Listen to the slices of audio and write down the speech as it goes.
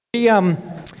We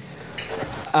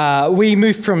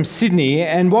moved from Sydney,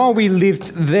 and while we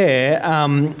lived there,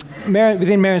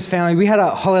 within Mary's family, we had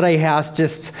a holiday house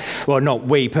not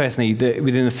we personally,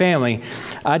 within the family,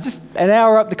 just an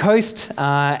hour up the coast,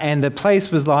 and the place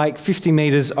was like 50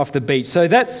 metres off the beach. So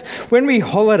that's, when we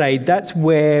holidayed, that's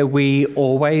where we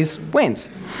always went.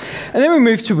 And then we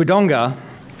moved to Wodonga,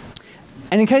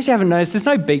 and in case you haven't noticed, there's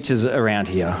no beaches around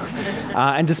here.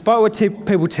 And despite what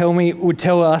people would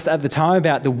tell us at the time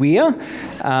about the Weir,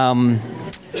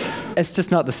 it's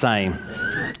just not the same.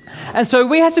 And so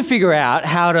we had to figure out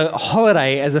how to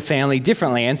holiday as a family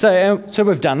differently. And so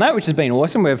we've done that, which has been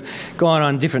awesome. We've gone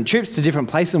on different trips to different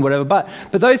places and whatever. But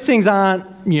those things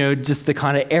aren't, just the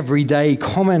kind of everyday,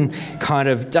 common kind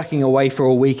of ducking away for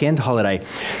a weekend holiday.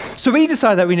 So we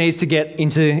decided that we needed to get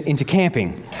into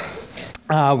camping.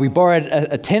 We borrowed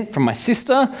a tent from my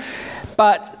sister,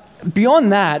 but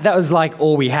beyond that was like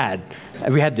all we had.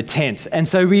 We had the tent. And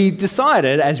so we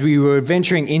decided, as we were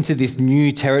venturing into this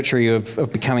new territory of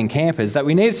becoming campers, that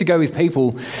we needed to go with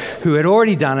people who had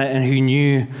already done it and who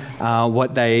knew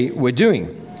what they were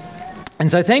doing.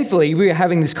 And so thankfully, we were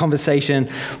having this conversation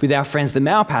with our friends, the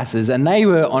Malpasses, and they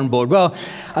were on board. Well,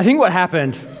 I think what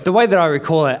happened, the way that I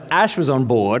recall it, Ash was on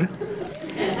board.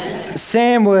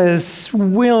 Sam was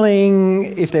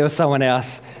willing, if there was someone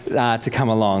else, to come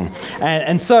along.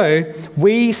 And so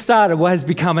we started what has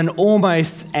become an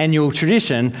almost annual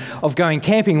tradition of going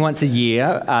camping once a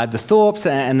year. The Thorps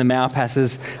and the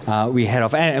Malpasses, we head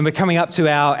off. And we're coming up to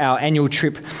our annual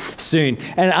trip soon.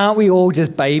 And aren't we all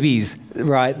just babies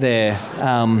right there?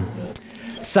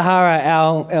 Sahara,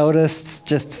 our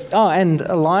eldest, and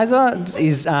Eliza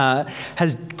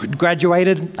has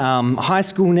graduated high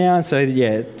school now, so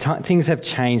yeah, things have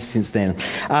changed since then.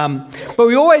 But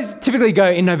we always typically go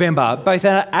in November. Both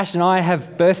Ash and I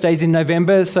have birthdays in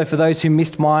November, so for those who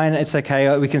missed mine, it's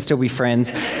okay, we can still be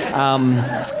friends.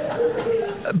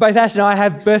 Both Ash and I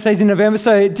have birthdays in November,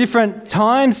 so different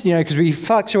times, because we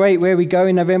fluctuate where we go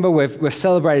in November. We've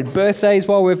celebrated birthdays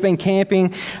while we've been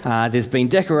camping. There's been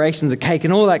decorations, a cake,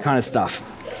 and all that kind of stuff.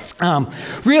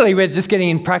 Really, we're just getting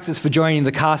in practice for joining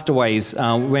the castaways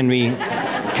when we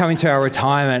come into our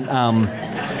retirement.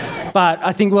 But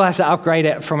I think we'll have to upgrade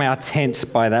it from our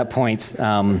tent by that point.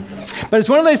 But it's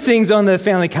one of those things on the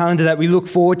family calendar that we look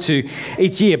forward to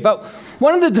each year. But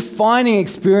one of the defining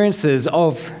experiences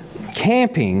of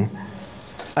camping,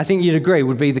 I think you'd agree,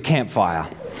 would be the campfire.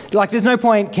 There's no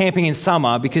point camping in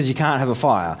summer because you can't have a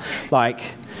fire.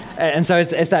 And so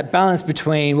it's that balance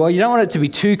between, well, you don't want it to be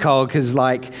too cold because, you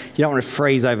don't want to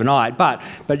freeze overnight, but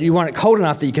you want it cold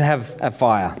enough that you can have a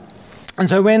fire. And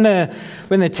so when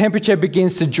the temperature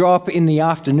begins to drop in the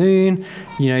afternoon,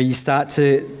 you start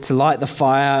to light the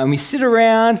fire, and we sit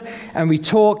around and we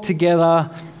talk together.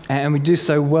 And we do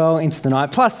so well into the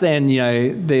night. Plus then,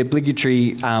 the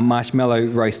obligatory marshmallow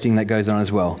roasting that goes on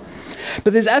as well.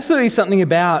 But there's absolutely something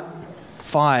about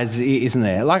fires, isn't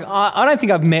there? I don't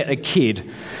think I've met a kid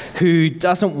who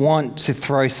doesn't want to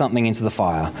throw something into the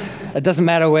fire. It doesn't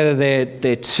matter whether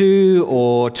they're 2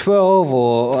 or 12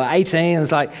 or 18.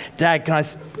 It's like, Dad, can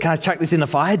I chuck this in the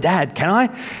fire? Dad, can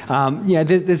I?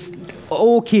 There's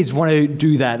all kids want to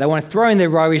do that. They want to throw in their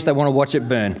rubbish. They want to watch it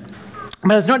burn.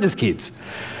 But it's not just kids,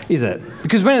 is it?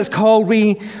 Because when it's cold,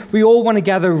 we all want to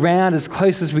gather around as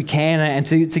close as we can and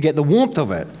to get the warmth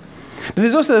of it. But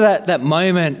there's also that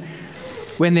moment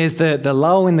when there's the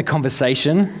lull in the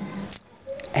conversation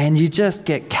and you just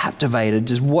get captivated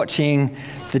just watching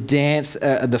the dance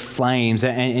of the flames,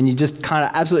 and you just kind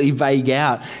of absolutely vague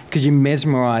out because you're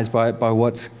mesmerised by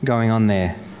what's going on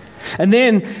there. And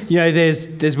then,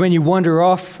 there's when you wander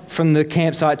off from the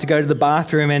campsite to go to the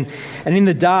bathroom, and in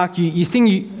the dark,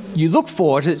 you look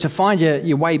for to find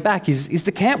your way back is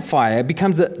the campfire. It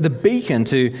becomes the beacon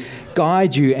to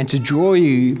guide you and to draw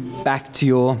you back to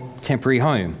your temporary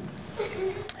home.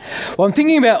 Well, I'm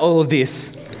thinking about all of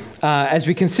this as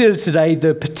we consider today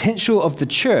the potential of the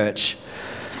church,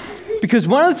 because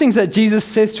one of the things that Jesus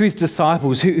says to his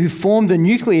disciples who form the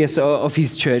nucleus of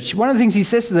his church, one of the things he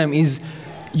says to them is,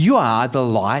 "You are the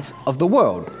light of the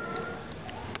world."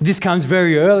 This comes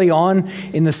very early on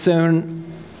in the Sermon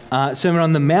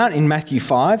on the Mount in Matthew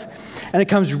 5, and it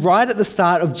comes right at the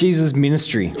start of Jesus'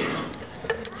 ministry.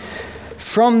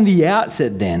 From the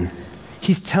outset then,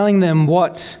 he's telling them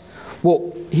what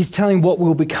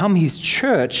will become his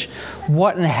church,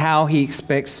 what and how he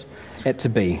expects it to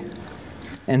be.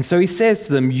 And so he says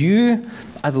to them, "You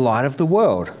are the light of the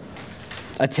world.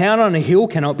 A town on a hill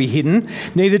cannot be hidden,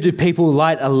 neither do people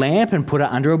light a lamp and put it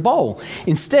under a bowl.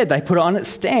 Instead, they put it on its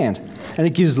stand, and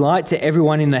it gives light to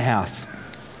everyone in the house.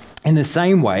 In the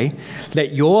same way,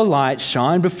 let your light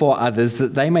shine before others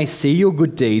that they may see your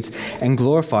good deeds and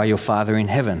glorify your Father in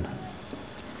heaven.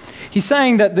 He's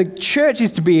saying that the church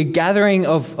is to be a gathering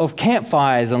of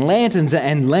campfires and lanterns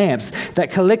and lamps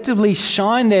that collectively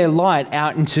shine their light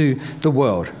out into the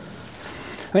world.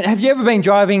 I mean, have you ever been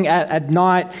driving at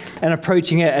night and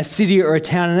approaching a city or a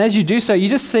town, and as you do so, you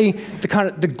just see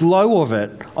the glow of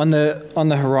it on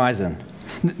the horizon?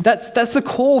 That's the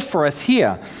call for us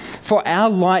here, for our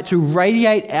light to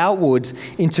radiate outwards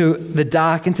into the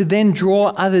dark and to then draw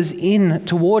others in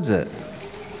towards it.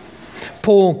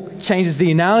 Paul changes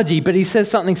the analogy, but he says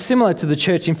something similar to the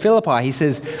church in Philippi. He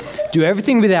says, do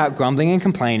everything without grumbling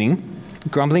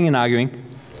and arguing,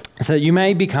 so that you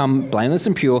may become blameless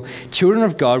and pure, children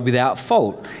of God without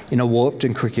fault in a warped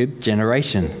and crooked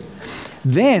generation.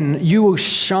 Then you will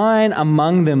shine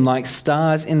among them like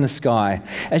stars in the sky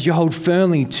as you hold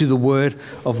firmly to the word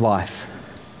of life.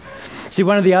 See,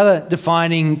 one of the other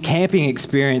defining camping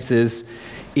experiences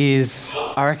is,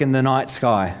 I reckon, the night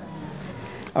sky.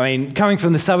 I mean, coming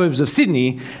from the suburbs of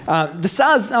Sydney, the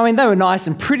stars, I mean, they were nice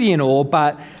and pretty and all,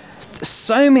 but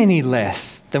so many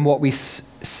less than what we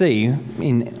see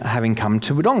in having come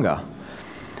to Wodonga.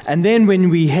 And then when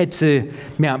we head to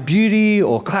Mount Beauty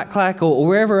or Clack Clack or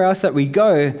wherever else that we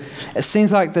go, it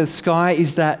seems like the sky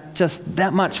is just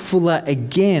that much fuller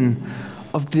again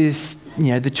of this,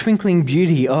 the twinkling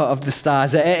beauty of the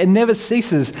stars. It never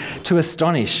ceases to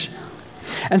astonish.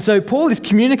 And so Paul is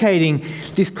communicating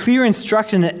this clear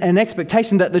instruction and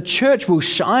expectation that the church will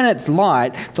shine its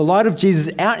light, the light of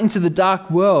Jesus, out into the dark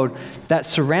world that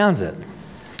surrounds it.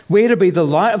 We're to be the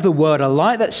light of the world, a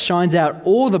light that shines out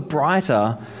all the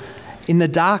brighter in the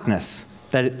darkness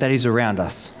that is around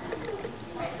us.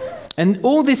 And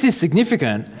all this is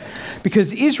significant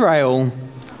because Israel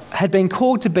had been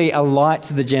called to be a light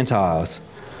to the Gentiles.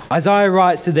 Isaiah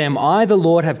writes to them, I, the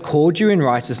Lord, have called you in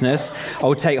righteousness. I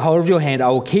will take hold of your hand. I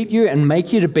will keep you and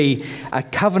make you to be a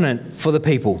covenant for the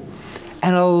people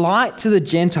and a light to the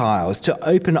Gentiles, to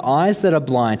open eyes that are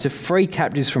blind, to free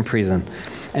captives from prison,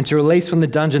 and to release from the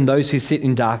dungeon those who sit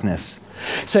in darkness.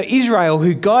 So Israel,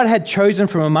 who God had chosen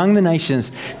from among the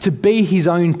nations to be his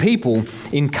own people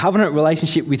in covenant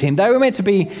relationship with him, they were meant to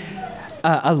be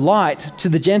a light to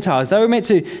the Gentiles. They were meant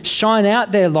to shine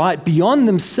out their light beyond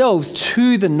themselves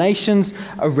to the nations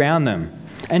around them.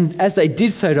 And as they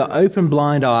did so, to open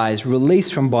blind eyes, release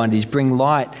from bondage, bring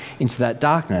light into that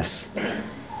darkness.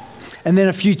 And then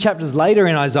a few chapters later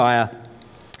in Isaiah,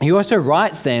 he also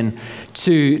writes then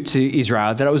to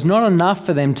Israel that it was not enough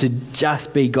for them to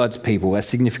just be God's people, as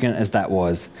significant as that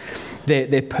was.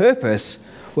 Their purpose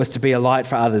was to be a light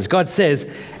for others. God says,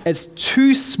 it's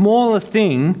too small a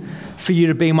thing for you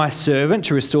to be my servant,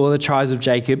 to restore the tribes of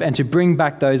Jacob and to bring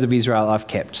back those of Israel I've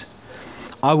kept.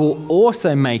 I will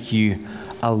also make you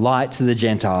a light to the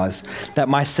Gentiles, that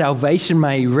my salvation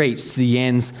may reach to the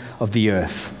ends of the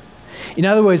earth. In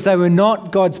other words, they were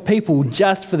not God's people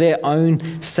just for their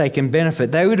own sake and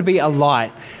benefit. They were to be a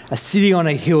light, a city on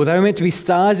a hill. They were meant to be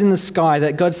stars in the sky,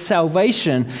 that God's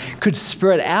salvation could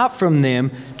spread out from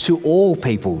them to all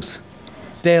peoples.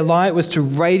 Their light was to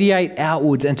radiate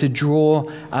outwards and to draw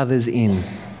others in.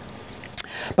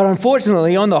 But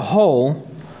unfortunately, on the whole,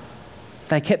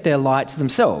 they kept their light to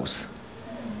themselves.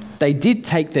 They did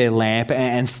take their lamp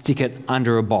and stick it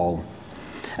under a bowl.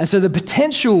 And so the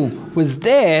potential was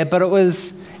there, but it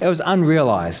was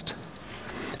unrealized.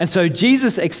 And so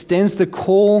Jesus extends the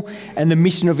call and the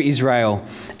mission of Israel,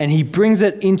 and he brings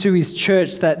it into his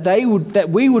church that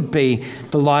we would be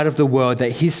the light of the world,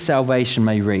 that his salvation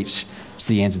may reach to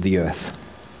the ends of the earth.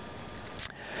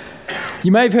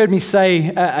 You may have heard me say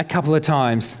a couple of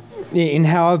times in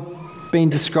how I've been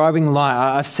describing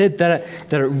light, I've said that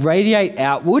it radiates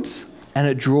outwards and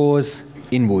it draws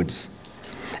inwards.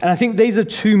 And I think these are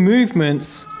two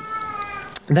movements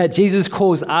that Jesus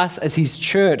calls us as his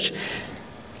church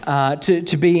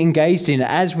to be engaged in,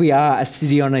 as we are a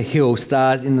city on a hill,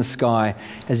 stars in the sky,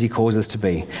 as he calls us to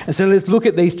be. And so let's look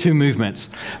at these two movements.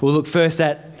 We'll look first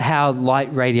at how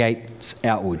light radiates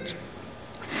outward.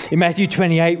 In Matthew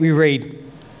 28, we read,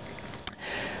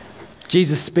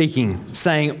 Jesus speaking,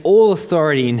 saying, all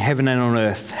authority in heaven and on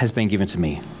earth has been given to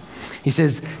me. He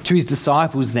says to his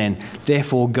disciples then,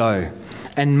 therefore go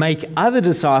and make other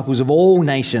disciples of all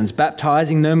nations,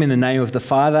 baptizing them in the name of the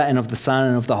Father and of the Son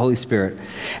and of the Holy Spirit,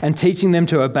 and teaching them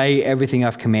to obey everything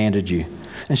I've commanded you.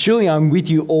 And surely I'm with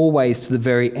you always to the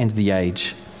very end of the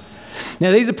age.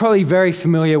 Now, these are probably very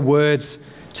familiar words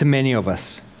to many of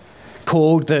us,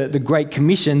 called the Great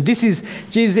Commission. This is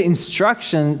Jesus'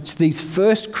 instruction to these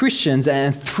first Christians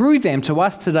and through them to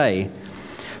us today,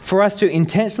 for us to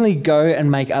intentionally go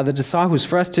and make other disciples,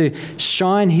 for us to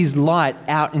shine his light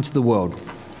out into the world.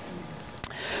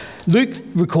 Luke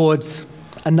records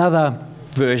another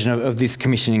version of this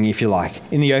commissioning, if you like,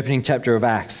 in the opening chapter of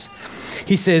Acts.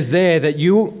 He says there that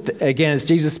again, it's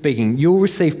Jesus speaking, you'll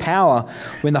receive power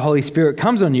when the Holy Spirit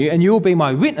comes on you, and you will be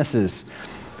my witnesses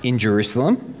in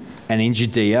Jerusalem and in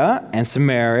Judea and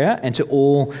Samaria and to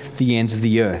all the ends of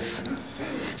the earth.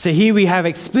 So here we have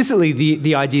explicitly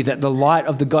the idea that the light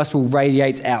of the gospel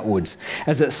radiates outwards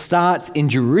as it starts in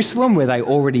Jerusalem, where they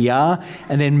already are,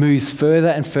 and then moves further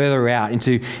and further out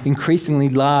into increasingly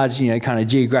large, kind of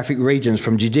geographic regions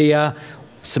from Judea,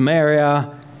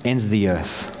 Samaria, ends of the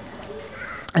earth.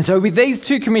 And so with these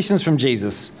two commissions from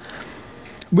Jesus,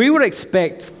 we would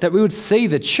expect that we would see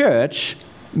the church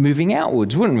moving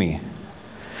outwards, wouldn't we?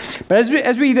 But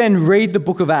as we then read the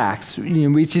book of Acts,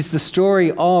 which is the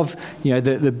story of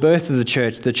the birth of the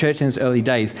church in its early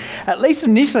days, at least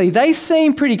initially, they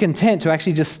seem pretty content to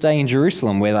actually just stay in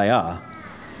Jerusalem where they are.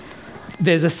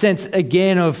 There's a sense,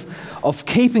 again, of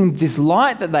keeping this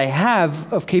light that they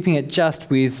have, of keeping it just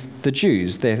with the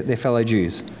Jews, their fellow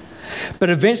Jews.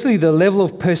 But eventually the level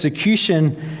of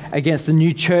persecution against the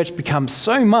new church becomes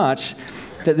so much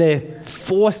that they're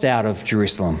forced out of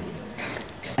Jerusalem.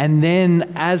 And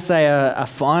then as they are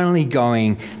finally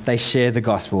going, they share the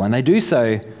gospel. And they do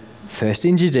so first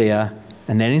in Judea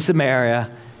and then in Samaria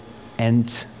and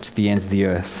to the ends of the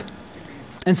earth.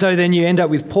 And so then you end up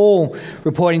with Paul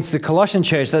reporting to the Colossian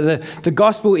church that the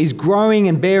gospel is growing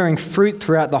and bearing fruit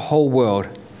throughout the whole world.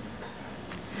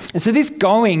 And so this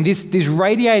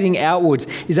radiating outwards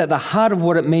is at the heart of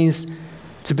what it means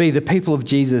to be the people of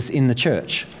Jesus in the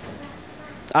church.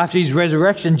 After his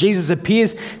resurrection, Jesus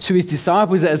appears to his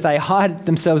disciples as they hide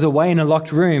themselves away in a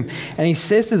locked room. And he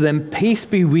says to them, "Peace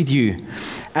be with you.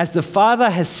 As the Father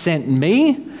has sent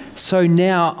me, so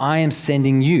now I am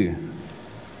sending you."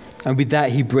 And with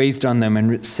that, he breathed on them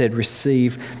and said,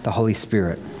 "Receive the Holy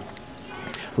Spirit."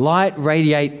 Light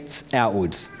radiates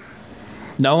outwards.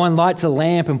 No one lights a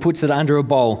lamp and puts it under a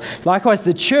bowl. Likewise,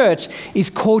 the church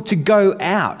is called to go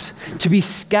out, to be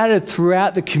scattered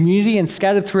throughout the community and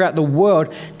scattered throughout the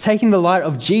world, taking the light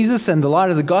of Jesus and the light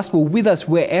of the gospel with us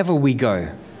wherever we go.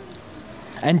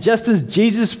 And just as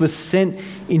Jesus was sent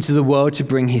into the world to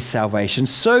bring his salvation,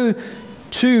 so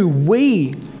too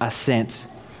we are sent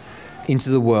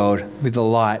into the world with the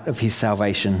light of his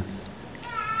salvation.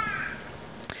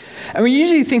 And we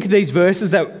usually think of these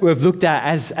verses that we've looked at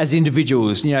as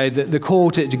individuals, the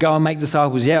call to go and make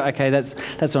disciples. Yeah, okay,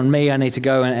 that's on me. I need to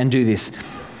go and do this.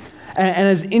 And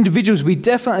as individuals, we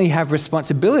definitely have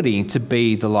responsibility to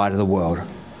be the light of the world.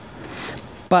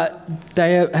 But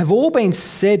they have all been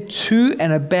said to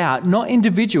and about, not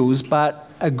individuals, but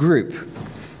a group,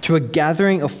 to a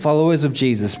gathering of followers of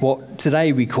Jesus, what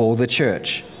today we call the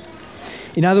church.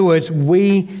 In other words,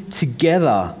 we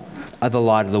together are the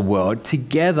light of the world.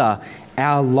 Together,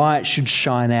 our light should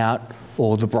shine out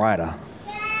all the brighter.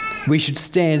 We should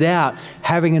stand out,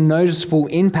 having a noticeable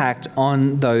impact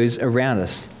on those around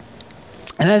us.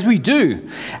 And as we do,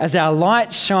 as our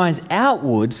light shines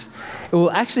outwards, it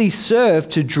will actually serve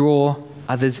to draw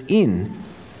others in,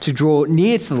 to draw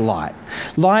near to the light.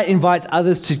 Light invites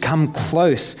others to come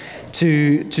close,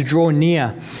 to draw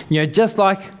near. Just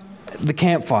like the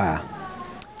campfire.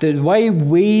 The way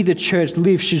we, the church,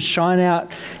 live should shine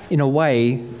out in a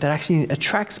way that actually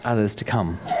attracts others to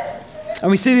come.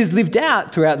 And we see this lived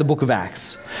out throughout the book of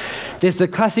Acts. There's the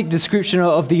classic description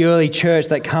of the early church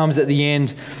that comes at the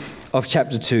end of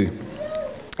chapter 2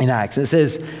 in Acts. It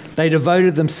says, "They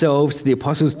devoted themselves to the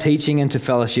apostles' teaching and to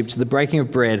fellowship, to the breaking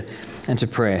of bread and to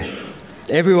prayer.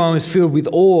 Everyone was filled with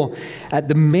awe at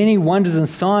the many wonders and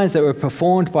signs that were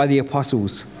performed by the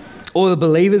apostles. All the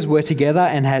believers were together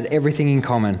and had everything in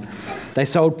common. They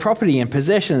sold property and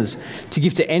possessions to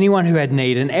give to anyone who had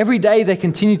need, and every day they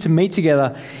continued to meet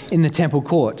together in the temple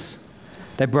courts.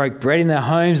 They broke bread in their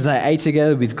homes and they ate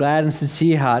together with glad and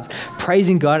sincere hearts,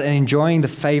 praising God and enjoying the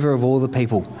favour of all the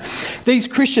people." These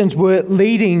Christians were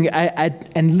leading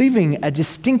and living a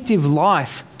distinctive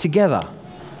life together.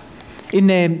 In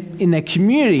their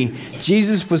community,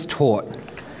 Jesus was taught.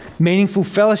 Meaningful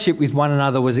fellowship with one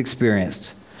another was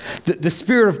experienced. The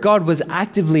Spirit of God was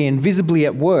actively and visibly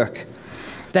at work.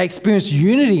 They experienced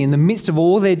unity in the midst of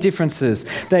all their differences.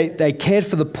 They cared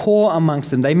for the poor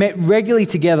amongst them. They met regularly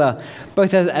together,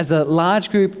 both as a large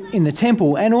group in the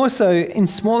temple and also in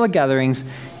smaller gatherings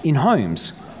in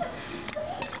homes.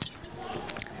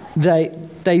 They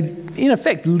in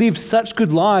effect, lived such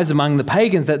good lives among the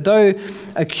pagans that though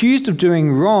accused of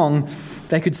doing wrong,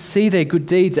 they could see their good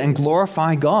deeds and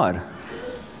glorify God.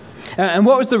 And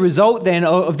what was the result then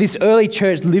of this early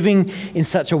church living in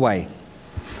such a way?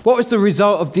 What was the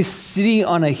result of this city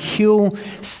on a hill,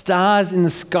 stars in the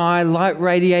sky, light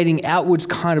radiating outwards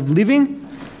kind of living?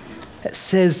 It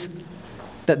says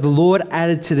that the Lord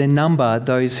added to their number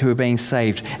those who were being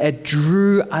saved. It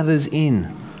drew others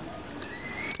in.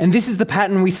 And this is the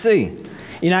pattern we see.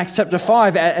 In Acts chapter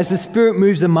 5, as the Spirit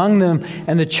moves among them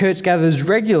and the church gathers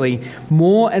regularly,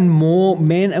 more and more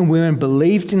men and women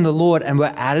believed in the Lord and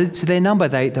were added to their number.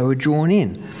 They were drawn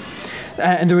in.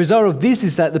 And the result of this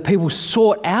is that the people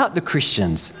sought out the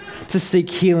Christians to seek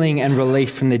healing and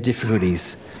relief from their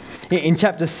difficulties. In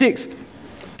chapter 6,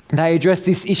 they address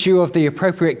this issue of the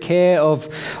appropriate care of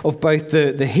both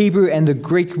the Hebrew and the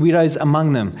Greek widows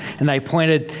among them. And they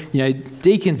appointed,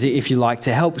 deacons, if you like,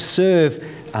 to help serve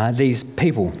these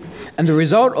people. And the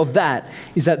result of that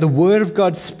is that the word of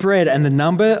God spread and the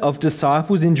number of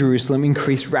disciples in Jerusalem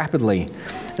increased rapidly.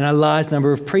 And a large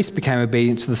number of priests became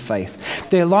obedient to the faith.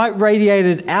 Their light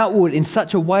radiated outward in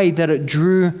such a way that it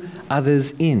drew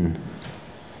others in.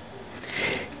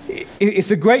 If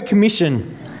the Great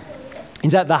Commission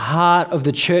is at the heart of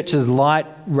the church's light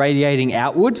radiating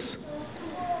outwards,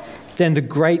 then the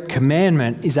Great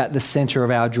Commandment is at the center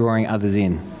of our drawing others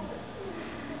in.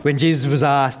 When Jesus was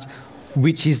asked,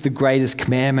 which is the greatest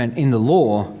commandment in the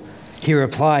law, he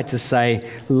replied to say,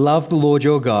 love the Lord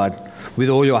your God with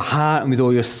all your heart and with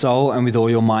all your soul and with all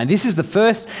your mind. This is the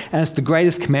first and it's the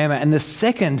greatest commandment. And the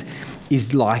second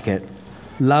is like it.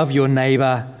 Love your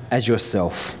neighbor as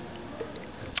yourself.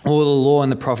 All the law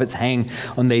and the prophets hang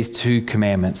on these two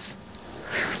commandments.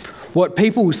 What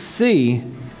people see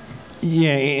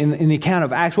in the account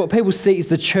of Acts, what people see is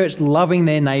the church loving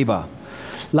their neighbor,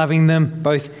 loving them,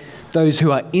 both those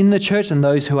who are in the church and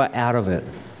those who are out of it.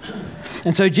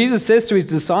 And so Jesus says to his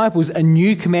disciples, a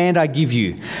new command I give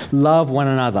you, love one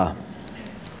another.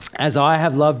 As I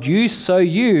have loved you, so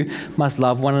you must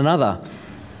love one another.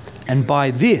 And by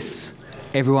this,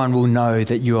 everyone will know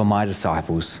that you are my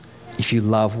disciples, if you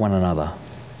love one another.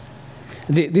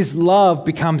 This love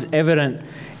becomes evident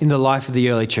in the life of the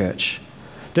early church.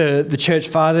 The church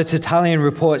father, Tertullian,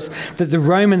 reports that the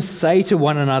Romans say to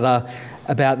one another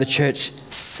about the church,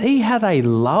 see how they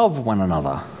love one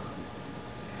another.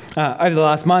 Over the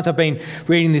last month, I've been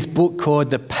reading this book called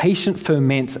The Patient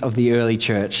Ferment of the Early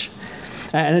Church.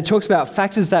 And it talks about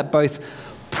factors that both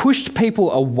pushed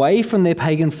people away from their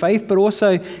pagan faith, but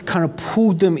also kind of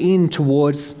pulled them in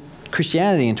towards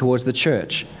Christianity and towards the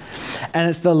church. And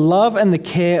it's the love and the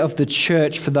care of the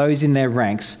church for those in their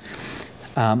ranks,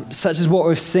 such as what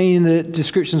we've seen in the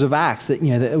descriptions of Acts, that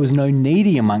there was no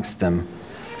needy amongst them.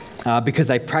 Because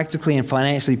they practically and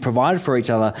financially provided for each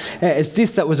other. It's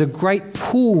this that was a great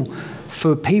pull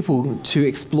for people to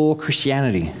explore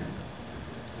Christianity.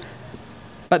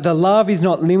 But the love is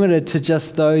not limited to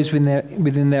just those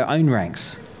within their own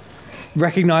ranks.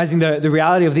 Recognizing the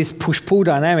reality of this push-pull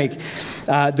dynamic,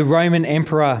 the Roman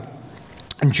Emperor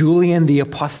Julian the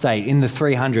Apostate in the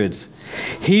 300s,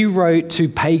 he wrote to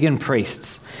pagan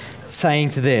priests saying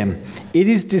to them, it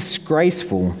is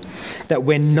disgraceful that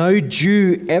when no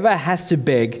Jew ever has to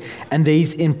beg, and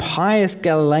these impious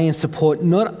Galileans support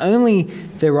not only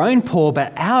their own poor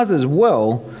but ours as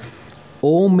well,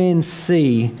 all men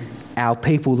see our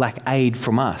people lack aid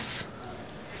from us.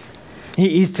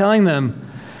 He's telling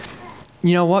them,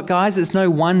 you know what, guys, it's no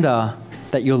wonder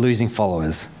that you're losing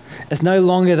followers. It's no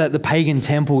longer that the pagan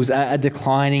temples are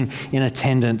declining in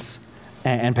attendance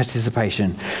and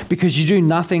participation because you do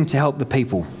nothing to help the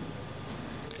people.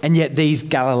 And yet these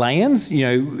Galileans,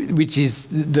 which is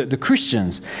the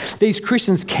Christians, these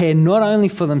Christians care not only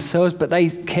for themselves, but they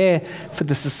care for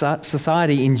the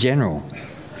society in general.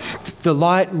 The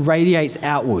light radiates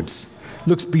outwards,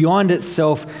 looks beyond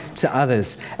itself to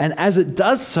others. And as it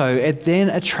does so, it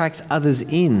then attracts others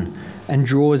in and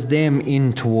draws them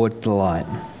in towards the light.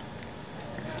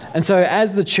 And so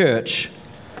as the church,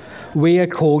 we are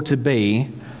called to be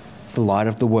the light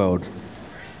of the world.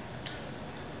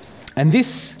 And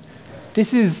this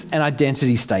is an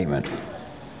identity statement.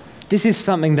 This is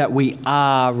something that we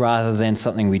are rather than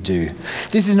something we do.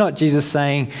 This is not Jesus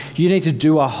saying, you need to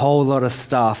do a whole lot of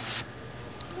stuff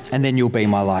and then you'll be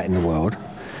my light in the world.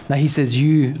 No, he says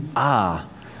you are.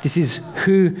 This is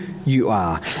who you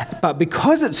are. But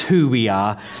because it's who we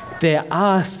are, there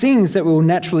are things that we'll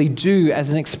naturally do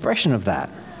as an expression of that.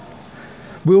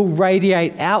 We'll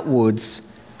radiate outwards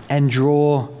and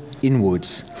draw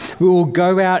inwards. We will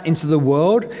go out into the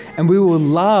world and we will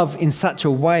love in such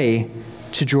a way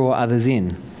to draw others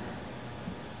in.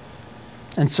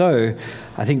 And so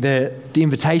I think the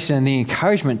invitation and the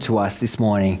encouragement to us this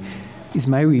morning is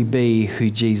may we be who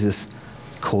Jesus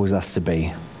calls us to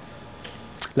be.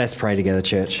 Let's pray together,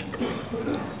 church.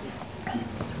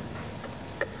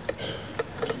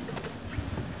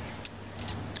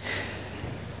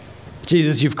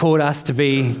 Jesus, you've called us to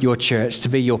be your church, to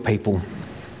be your people,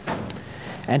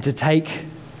 and to take,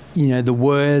 the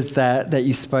words that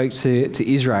you spoke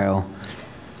to Israel.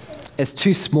 It's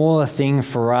too small a thing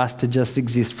for us to just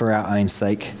exist for our own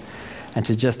sake and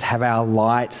to just have our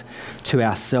light to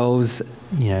ourselves,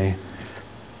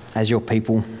 as your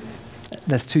people.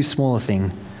 That's too small a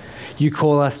thing. You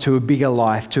call us to a bigger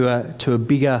life, to a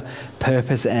bigger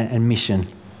purpose and mission.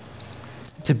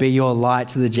 To be your light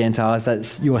to the Gentiles,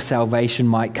 that your salvation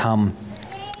might come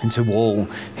into all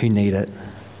who need it.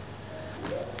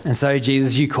 And so,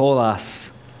 Jesus, you call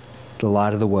us the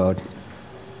light of the world.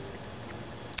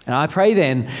 And I pray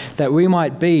then that we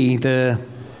might be the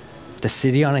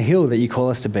city on a hill that you call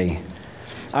us to be.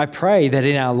 I pray that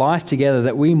in our life together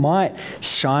that we might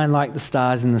shine like the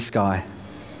stars in the sky.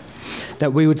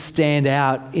 That we would stand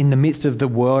out in the midst of the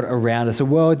world around us, a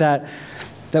world that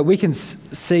we can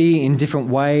see in different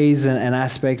ways and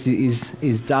aspects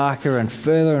is darker and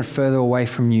further away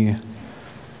from you.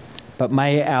 But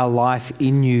may our life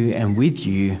in you and with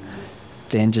you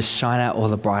then just shine out all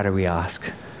the brighter, we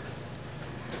ask.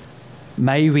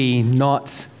 May we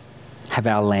not have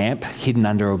our lamp hidden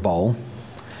under a bowl,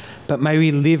 but may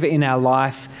we live in our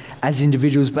life as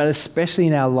individuals, but especially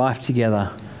in our life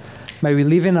together. May we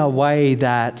live in a way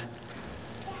that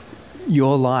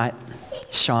your light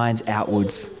shines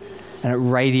outwards and it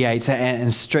radiates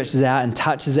and stretches out and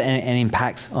touches and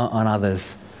impacts on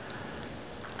others.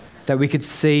 That we could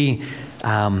see,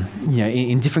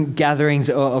 in different gatherings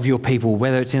of your people,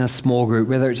 whether it's in a small group,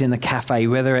 whether it's in the cafe,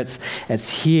 whether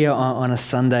it's here on a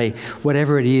Sunday,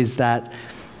 whatever it is, that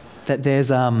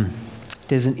there's an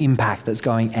impact that's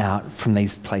going out from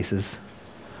these places.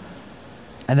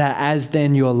 And that as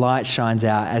then your light shines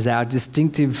out, as our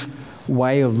distinctive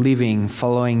way of living,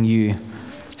 following you,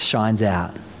 shines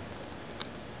out,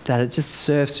 that it just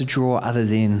serves to draw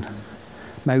others in.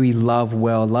 May we love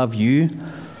well, love you,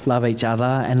 love each other,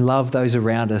 and love those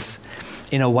around us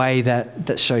in a way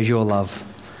that shows your love,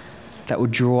 that will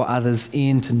draw others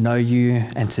in to know you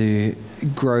and to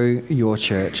grow your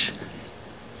church.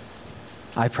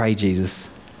 I pray, Jesus,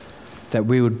 that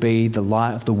we would be the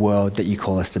light of the world that you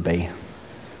call us to be.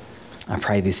 I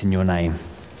pray this in your name.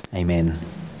 Amen.